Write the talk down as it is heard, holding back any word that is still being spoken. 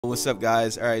What's up,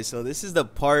 guys? All right, so this is the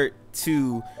part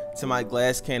 2 to my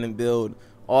glass cannon build.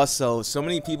 Also, so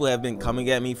many people have been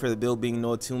coming at me for the build being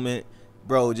no attunement.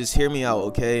 Bro, just hear me out,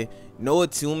 okay? No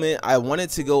attunement. I wanted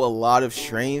to go a lot of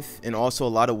strength and also a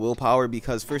lot of willpower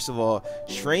because, first of all,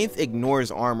 strength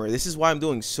ignores armor. This is why I'm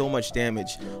doing so much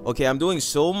damage. Okay, I'm doing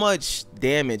so much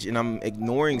damage and I'm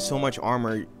ignoring so much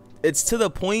armor. It's to the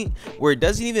point where it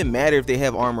doesn't even matter if they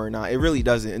have armor or not. It really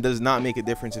doesn't. It does not make a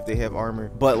difference if they have armor,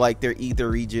 but like their ether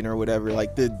region or whatever,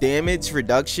 like the damage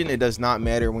reduction, it does not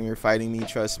matter when you're fighting me,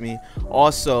 trust me.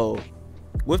 Also,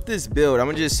 with this build, I'm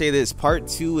gonna just say this: part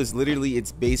 2 is literally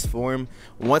its base form.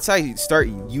 Once I start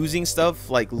using stuff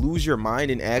like lose your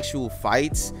mind in actual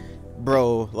fights,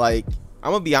 bro, like,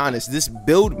 I'm gonna be honest, this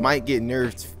build might get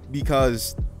nerfed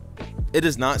because it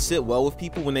does not sit well with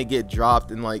people when they get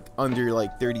dropped in like under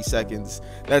like 30 seconds.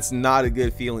 That's not a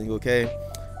good feeling, okay?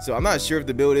 So I'm not sure if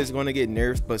the build is going to get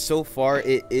nerfed, but so far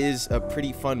it is a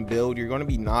pretty fun build. You're going to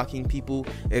be knocking people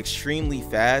extremely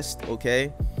fast,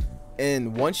 okay?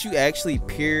 And once you actually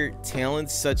pair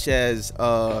talents such as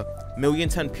million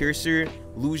ton piercer,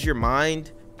 lose your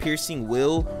mind, piercing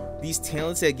will, these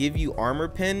talents that give you armor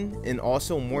pen and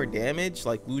also more damage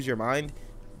like lose your mind,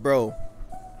 bro,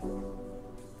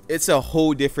 it's a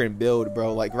whole different build,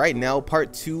 bro. Like right now,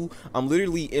 part 2, I'm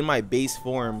literally in my base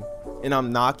form and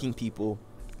I'm knocking people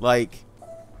like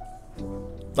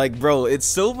bro, it's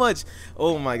so much.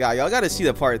 Oh my god, y'all gotta see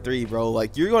the part 3, bro.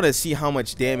 Like, you're gonna see how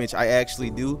much damage I actually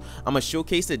do. I'm gonna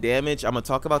showcase the damage, I'm gonna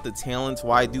talk about the talents,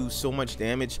 why I do so much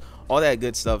damage, all that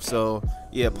good stuff. So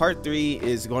yeah, part 3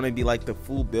 is gonna be like the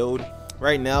full build.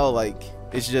 Right now, like,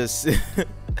 it's just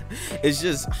it's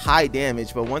just high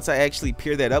damage, but once I actually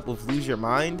pair that up with lose your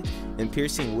mind and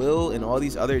piercing will and all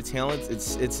these other talents,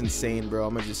 it's insane, bro.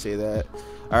 I'm gonna just say that.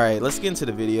 All right, let's get into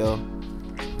the video.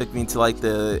 Took me to like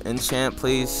the enchant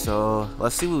place, so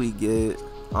let's see what we get.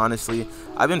 Honestly,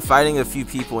 I've been fighting a few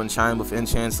people in China with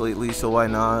enchants lately, so why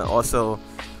not? Also,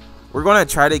 we're gonna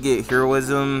try to get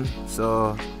heroism,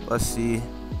 so let's see.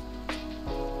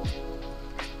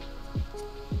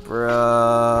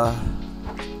 Bruh,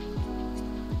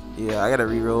 yeah, I gotta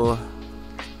reroll.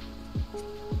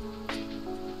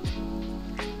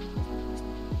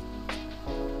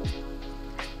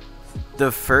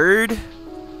 Deferred?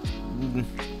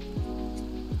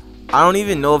 I don't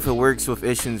even know if it works with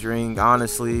Ishin's ring,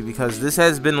 honestly, because this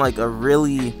has been like a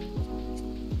really,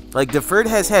 like, deferred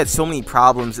has had so many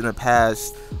problems in the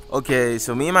past. Okay,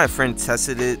 so me and my friend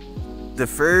tested it.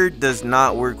 Deferred does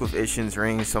not work with Ishin's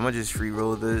ring, so I'm gonna just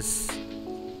reroll this.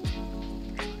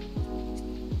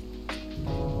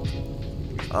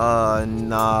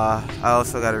 Nah, I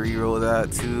also gotta reroll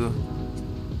that too.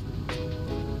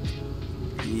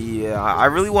 Yeah, I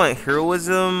really want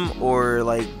heroism or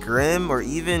like Grim or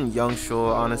even Young Shul.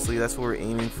 Honestly, that's what we're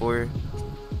aiming for.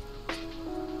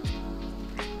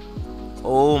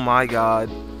 Oh my god.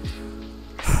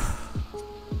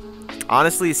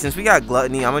 Honestly, since we got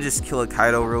Gluttony, I'm gonna just kill a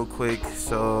Kaido real quick.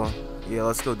 So yeah,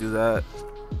 let's go do that.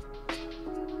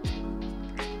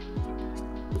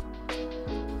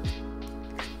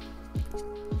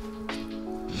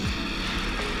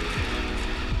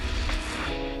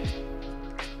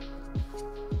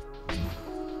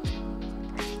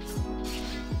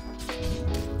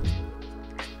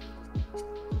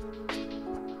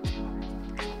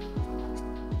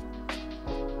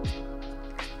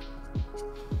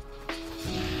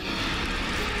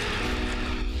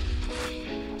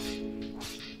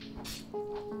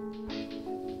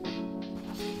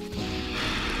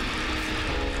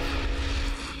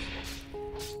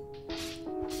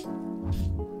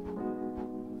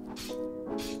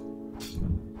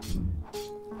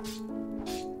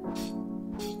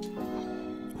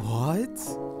 What?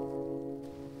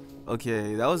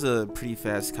 Okay, that was a pretty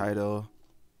fast Kaido.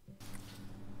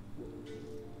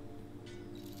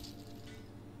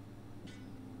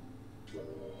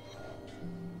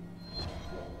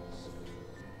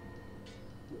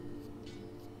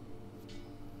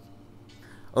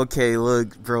 Okay,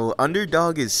 look, bro,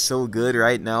 Underdog is so good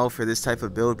right now for this type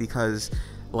of build because,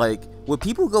 like, what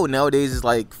people go nowadays is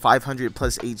like 500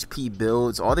 plus HP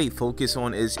builds. All they focus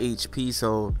on is HP.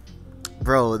 So,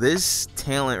 bro, this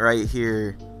talent right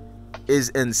here is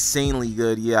insanely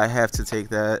good. Yeah, I have to take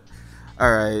that.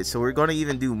 All right, so we're gonna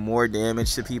even do more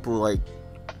damage to people. Like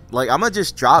I'm gonna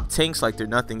just drop tanks like they're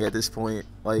nothing at this point.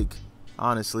 Like,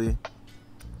 honestly.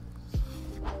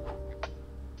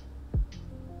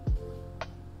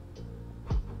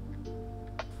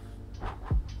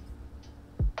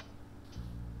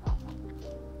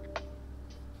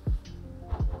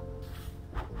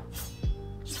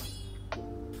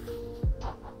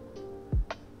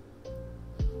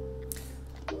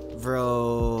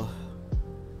 Bro.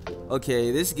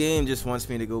 Okay, this game just wants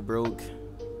me to go broke.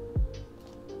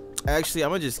 Actually, I'm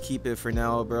gonna just keep it for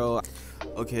now, bro.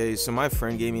 Okay, so my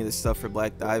friend gave me this stuff for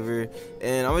Black Diver,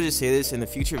 and I'm gonna just say this, in the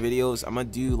future videos I'm gonna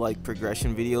do like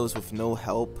progression videos with no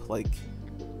help, like,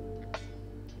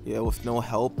 yeah, with no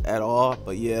help at all.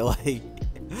 But yeah, like,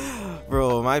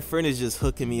 bro, my friend is just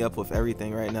hooking me up with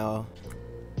everything right now.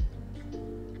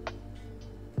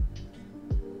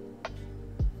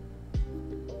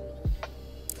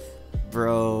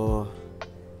 Bro,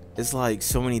 it's like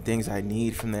so many things I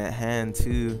need from that hand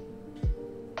too.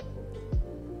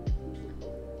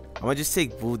 I'm gonna just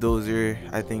take Bulldozer,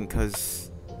 I think, because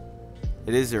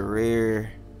it is a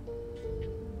rare.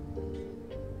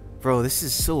 Bro, this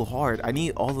is so hard. I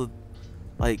need all the,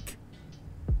 like,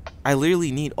 I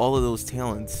literally need all of those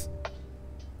talents.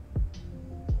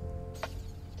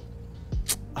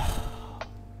 I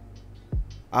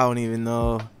don't even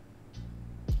know.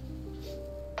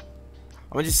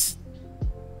 I'm just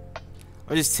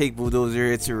take Bulldozer.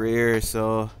 It's a rare,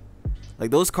 so like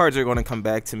those cards are gonna come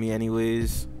back to me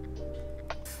anyways.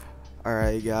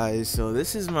 Alright guys, so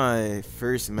this is my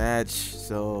first match,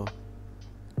 so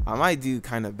I might do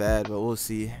kind of bad, but we'll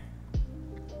see.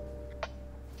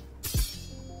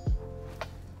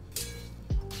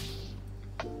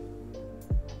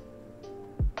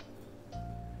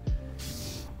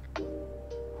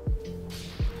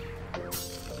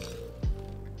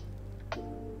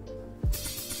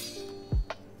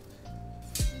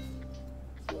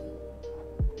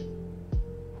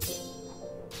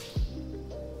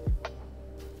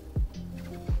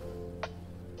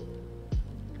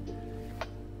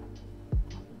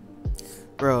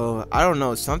 Bro, I don't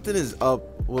know. Something is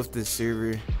up with the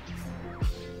server.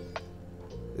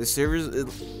 The servers,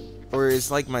 or it's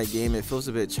like my game. It feels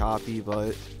a bit choppy,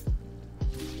 but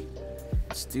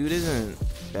this dude isn't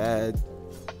bad.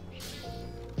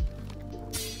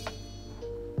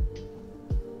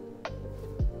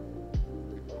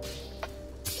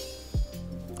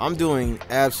 I'm doing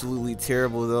absolutely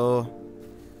terrible though.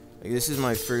 Like, this is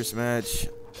my first match.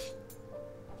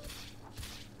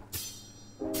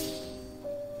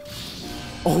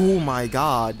 Oh my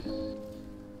god.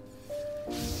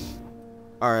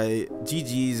 Alright,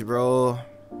 GG's, bro.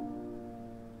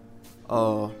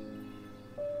 Oh,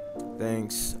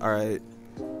 thanks. Alright.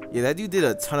 Yeah, that dude did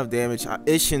a ton of damage.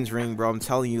 Ishin's ring, bro. I'm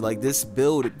telling you, like, this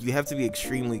build, you have to be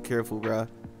extremely careful, bro.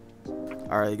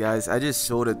 Alright, guys, I just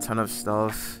sold a ton of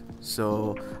stuff.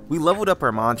 So, we leveled up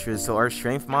our mantras. So, our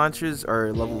strength mantras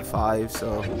are level 5.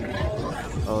 So,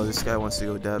 oh, this guy wants to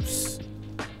go depths.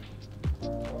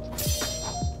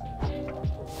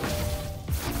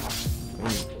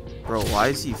 Bro, why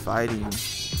is he fighting?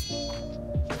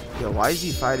 Yeah, why is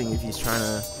he fighting if he's trying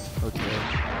to... Okay.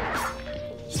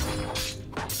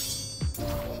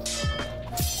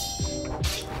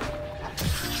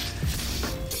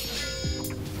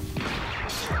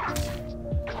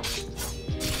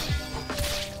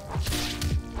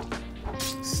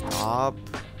 Stop.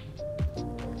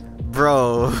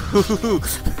 Bro.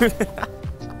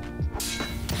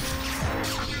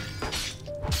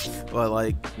 But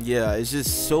like, yeah, it's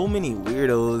just so many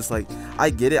weirdos. Like, I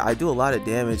get it, I do a lot of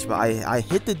damage, but I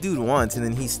hit the dude once and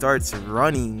then he starts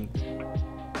running.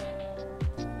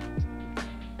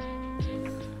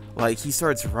 Like, he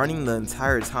starts running the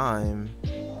entire time.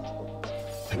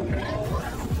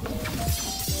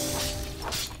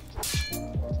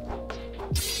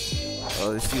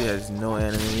 Oh, this dude has no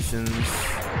animations.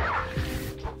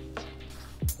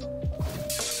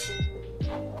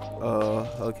 Oh,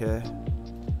 okay.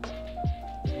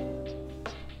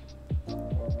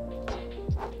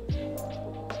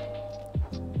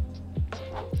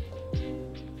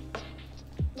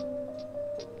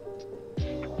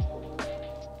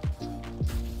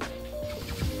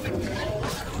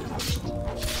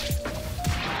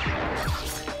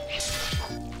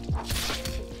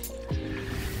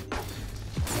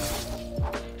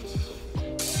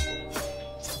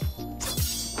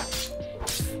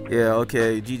 Yeah,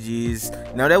 okay, GG's.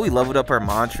 Now that we leveled up our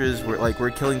mantras,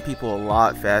 we're killing people a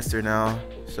lot faster now.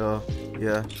 So,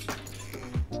 yeah.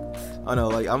 I know,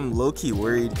 like, I'm low-key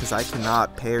worried because I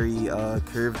cannot parry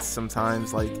curved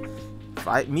sometimes. Like,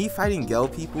 me fighting Gel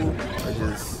people are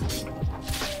just,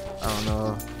 I don't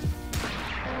know.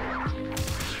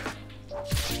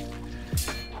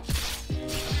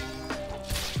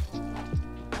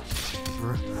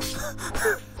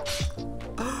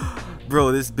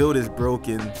 Bro, this build is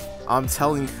broken. I'm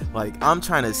telling you, like, I'm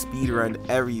trying to speedrun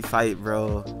every fight,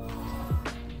 bro.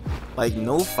 Like,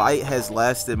 no fight has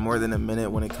lasted more than a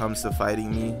minute when it comes to fighting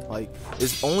me. Like,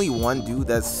 it's only one dude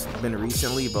that's been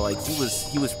recently, but like he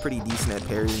was pretty decent at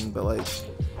parrying. But like,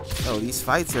 yo, these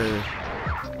fights are,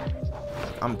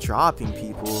 I'm dropping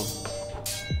people.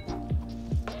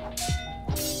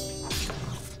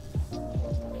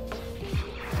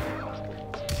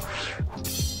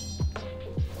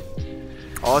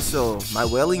 Also, my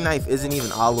whaling knife isn't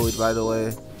even alloyed, by the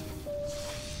way.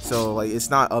 So like, it's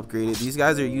not upgraded. These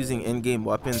guys are using in-game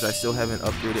weapons. I still haven't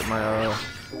upgraded my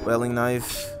whaling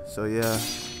knife. So yeah,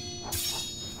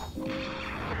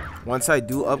 once I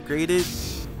do upgrade it,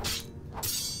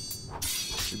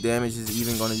 the damage is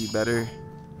even going to be better.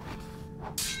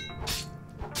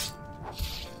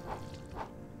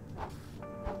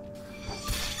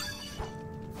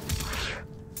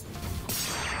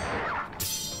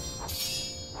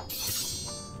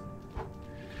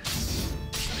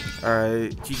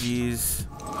 Alright, GG's.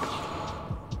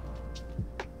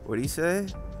 What'd he say?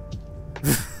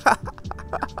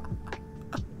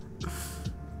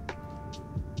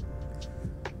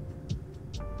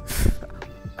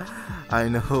 I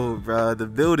know, bro. The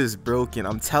build is broken.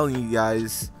 I'm telling you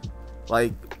guys.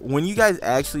 Like, when you guys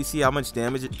actually see how much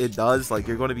damage it does, like,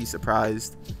 you're going to be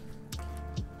surprised.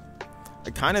 I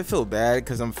kind of feel bad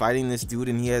because I'm fighting this dude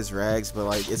and he has rags, but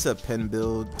like, it's a pen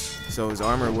build, so his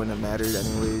armor wouldn't have mattered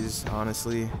anyways,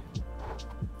 honestly.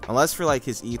 Unless for like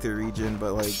his ether region,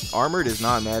 but like, armor does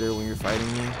not matter when you're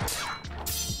fighting me.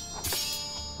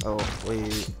 Oh,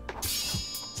 wait.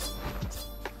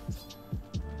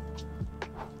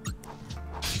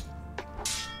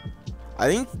 I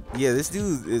think, yeah, this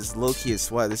dude is low-key a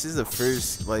sweat. This is the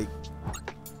first, like,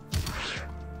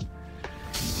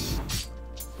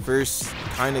 first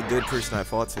kind of good person I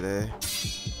fought today.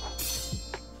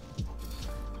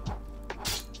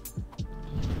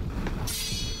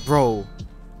 Bro,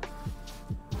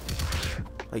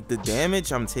 like, the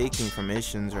damage I'm taking from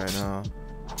missions right now,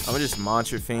 I'm gonna just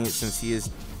monster feint since he is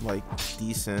like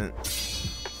decent.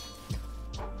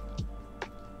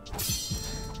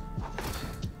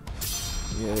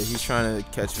 Yeah, he's trying to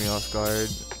catch me off guard.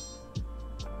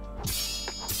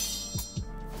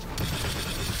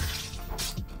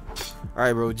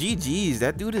 Alright, bro. GG's.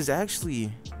 That dude is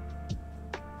actually...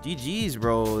 GG's,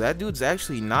 bro. That dude's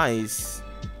actually nice.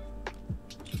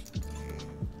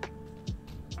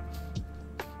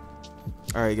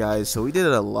 Alright, guys. So we did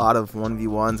a lot of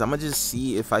 1v1s. I'm gonna just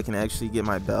see if I can actually get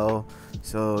my bell.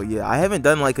 So, yeah. I haven't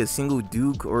done, like, a single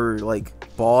Duke or, like,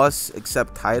 boss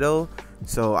except Kaido.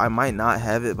 So, I might not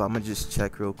have it, but I'm gonna just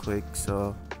check real quick.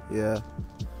 So, yeah.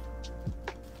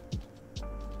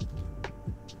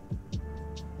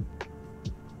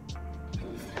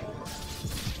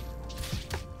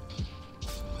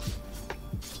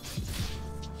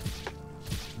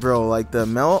 Bro, like, the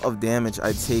amount of damage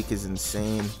I take is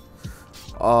insane.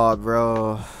 Oh,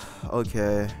 bro.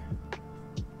 Okay.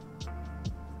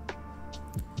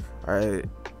 Alright.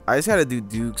 I just gotta do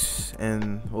Dukes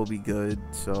and we'll be good,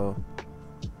 so.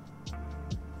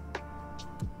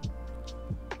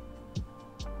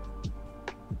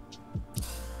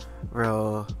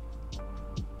 Bro.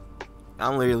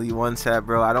 I'm literally one tap,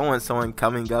 bro. I don't want someone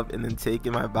coming up and then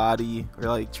taking my body or,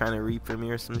 like, trying to Reaper me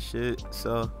or some shit,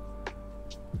 so.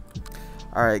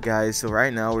 Alright, guys, so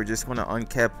right now we're just going to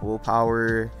uncap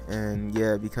willpower, and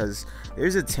yeah, because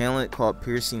there's a talent called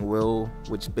Piercing Will,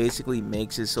 which basically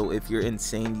makes it so if you're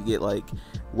insane, you get like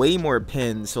way more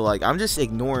pins. So like, I'm just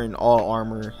ignoring all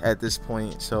armor at this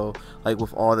point, so like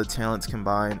with all the talents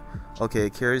combined. Okay,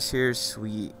 Kara's here,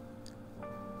 sweet.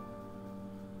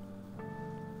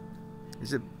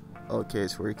 Is it okay?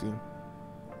 It's working.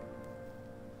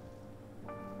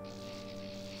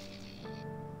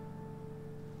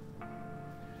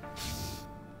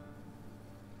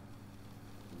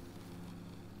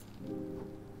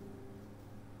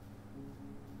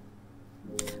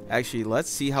 Actually, let's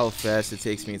see how fast it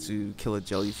takes me to kill a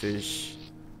jellyfish.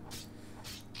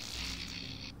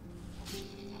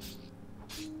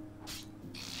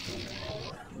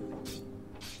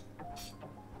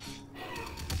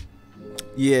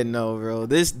 Yeah, no, bro.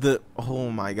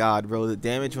 Oh my god, bro. The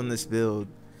damage on this build.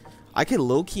 I could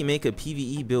low-key make a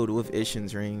PvE build with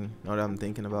Ishin's Ring, now that I'm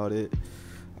thinking about it.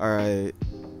 Alright.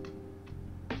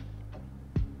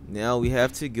 Now we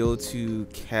have to go to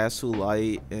Castle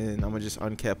Light, and I'm gonna just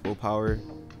uncap willpower.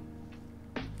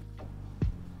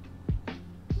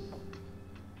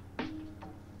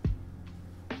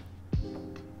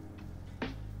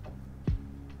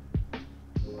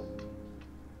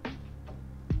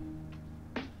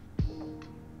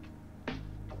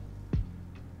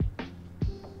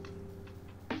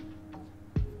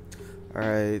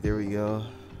 Alright, there we go.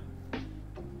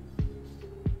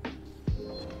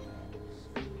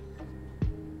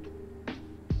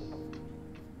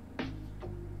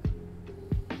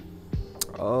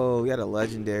 Oh, we got a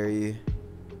legendary.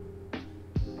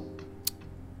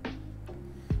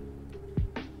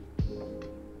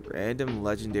 Random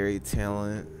legendary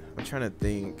talent. I'm trying to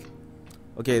think.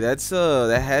 Okay, that's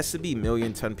that has to be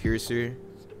Million Ton Piercer,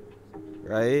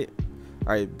 right?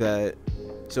 All right, bet.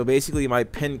 So basically my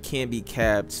pen can't be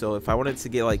capped, so if I wanted to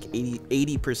get like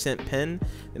 80% pen,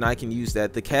 then I can use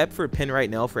that. The cap for pen right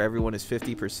now for everyone is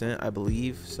 50%, I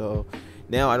believe. So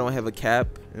now I don't have a cap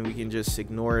and we can just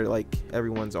ignore like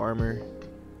everyone's armor.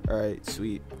 All right,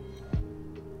 sweet.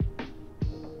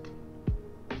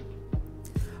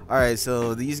 All right,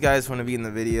 so these guys want to be in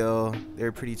the video.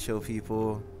 They're pretty chill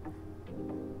people.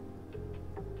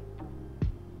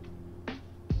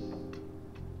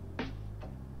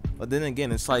 But then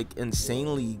again, it's like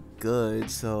insanely good,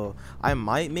 so I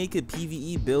might make a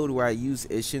PvE build where I use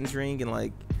Ishin's Ring and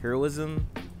like heroism,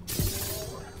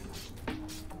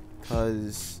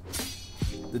 cause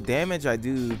the damage I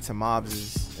do to mobs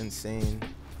is insane.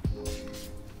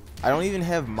 I don't even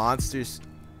have monsters,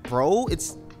 bro.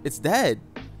 It's dead.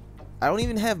 I don't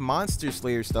even have monster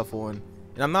slayer stuff on,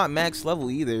 and I'm not max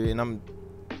level either, and I'm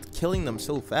killing them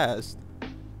so fast.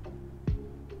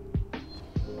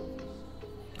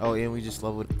 Oh, and we just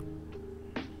leveled.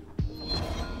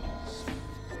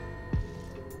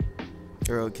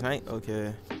 Girl, can I?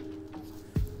 Okay.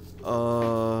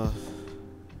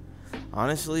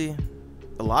 Honestly,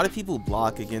 a lot of people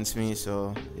block against me,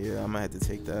 so yeah, I might have to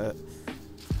take that.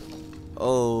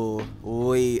 Oh,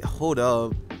 wait, hold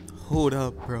up,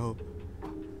 bro.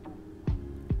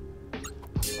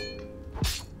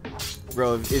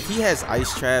 Bro, if he has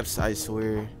ice traps, I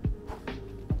swear.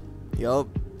 Yup.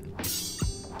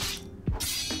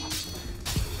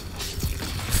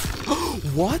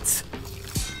 What?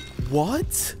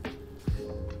 What?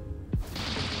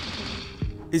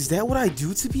 Is that what I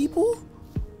do to people?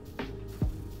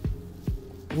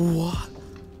 What?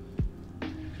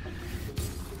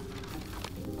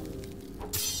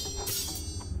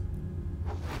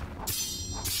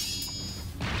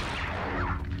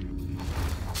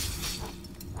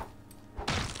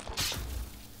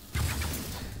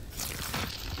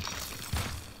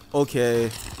 Okay,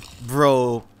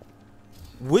 bro.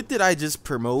 What did I just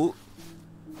promote?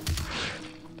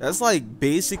 That's like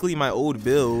basically my old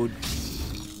build.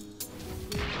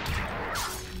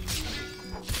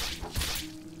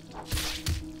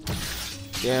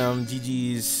 Damn,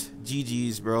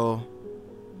 GG's, bro.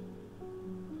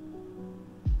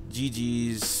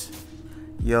 GG's.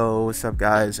 Yo, what's up,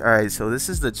 guys? All right, so this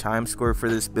is the chime score for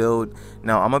this build.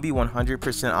 Now I'm gonna be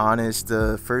 100% honest.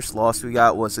 The first loss we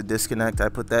got was a disconnect. I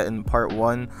put that in part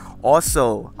 1.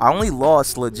 Also, I only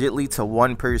lost legitly to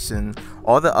one person.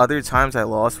 All the other times I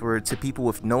lost were to people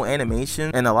with no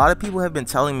animation, and a lot of people have been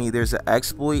telling me there's an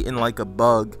exploit and like a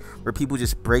bug where people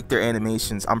just break their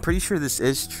animations. I'm pretty sure this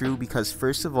is true because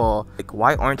first of all, like,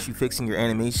 why aren't you fixing your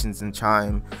animations in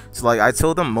chime? So like, I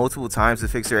told them multiple times to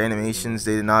fix their animations.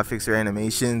 They did not fix their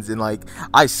animations, and like,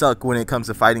 I suck when it comes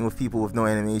to fighting with people with no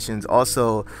animations.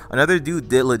 Also, another dude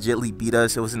did legitly beat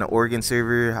us. It was in an Oregon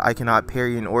server. I cannot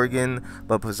parry an Oregon,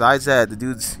 but besides that, the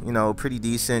dude's, you know, pretty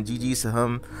decent. GG's to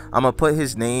him. I'm gonna put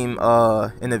his name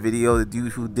in the video, the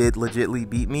dude who did legitly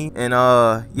beat me. And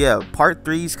yeah, part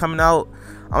 3 is coming out.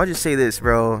 I'm gonna just say this,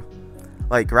 bro.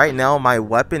 Like, right now my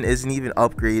weapon isn't even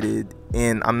upgraded,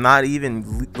 and I'm not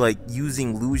even like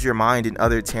using Lose Your Mind and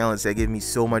other talents that give me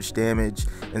so much damage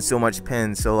and so much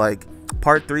pen. So like,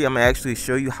 part 3, I'm gonna actually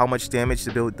show you how much damage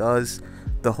the build does,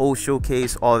 the whole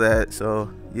showcase, all that.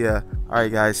 So yeah, all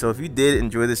right guys, so if you did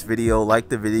enjoy this video, like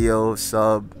the video,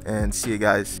 sub, and see you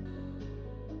guys.